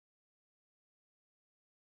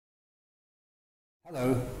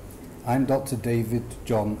Hello, I'm Dr. David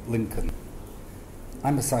John Lincoln.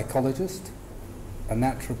 I'm a psychologist, a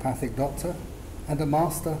naturopathic doctor, and a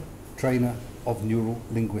master trainer of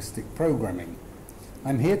neuro-linguistic programming.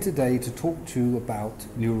 I'm here today to talk to you about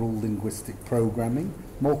neuro-linguistic programming,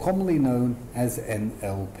 more commonly known as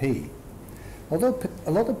NLP. Although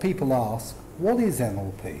a lot of people ask, what is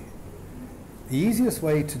NLP? The easiest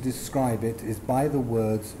way to describe it is by the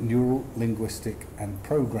words neuro-linguistic and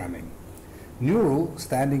programming. Neural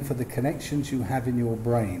standing for the connections you have in your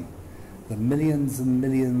brain, the millions and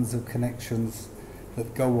millions of connections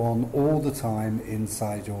that go on all the time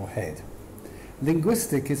inside your head.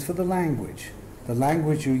 Linguistic is for the language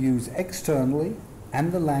you use externally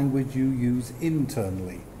and the language you use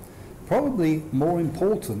internally. Probably more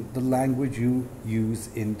important, the language you use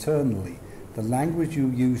internally, the language you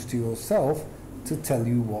use to yourself to tell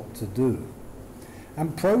you what to do.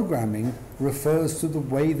 And programming refers to the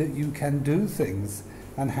way that you can do things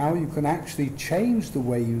and how you can actually change the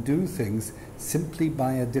way you do things simply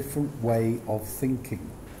by a different way of thinking.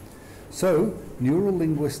 So,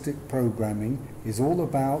 neuro-linguistic programming is all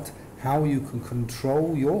about how you can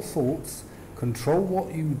control your thoughts, control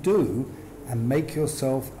what you do, and make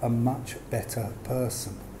yourself a much better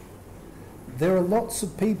person. There are lots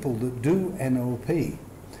of people that do NLP,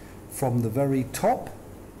 from the very top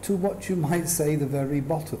to what you might say the very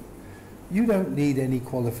bottom. You don't need any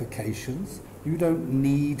qualifications, you don't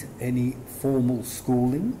need any formal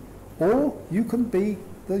schooling, or you can be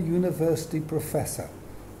the university professor.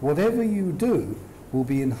 Whatever you do will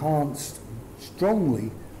be enhanced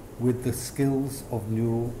strongly with the skills of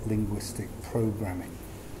neuro-linguistic programming.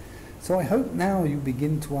 So I hope now you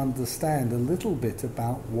begin to understand a little bit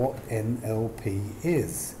about what NLP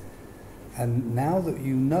is. And now that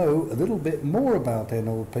you know a little bit more about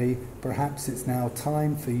NLP, perhaps it's now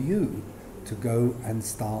time for you to go and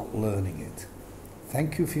start learning it.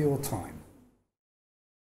 Thank you for your time.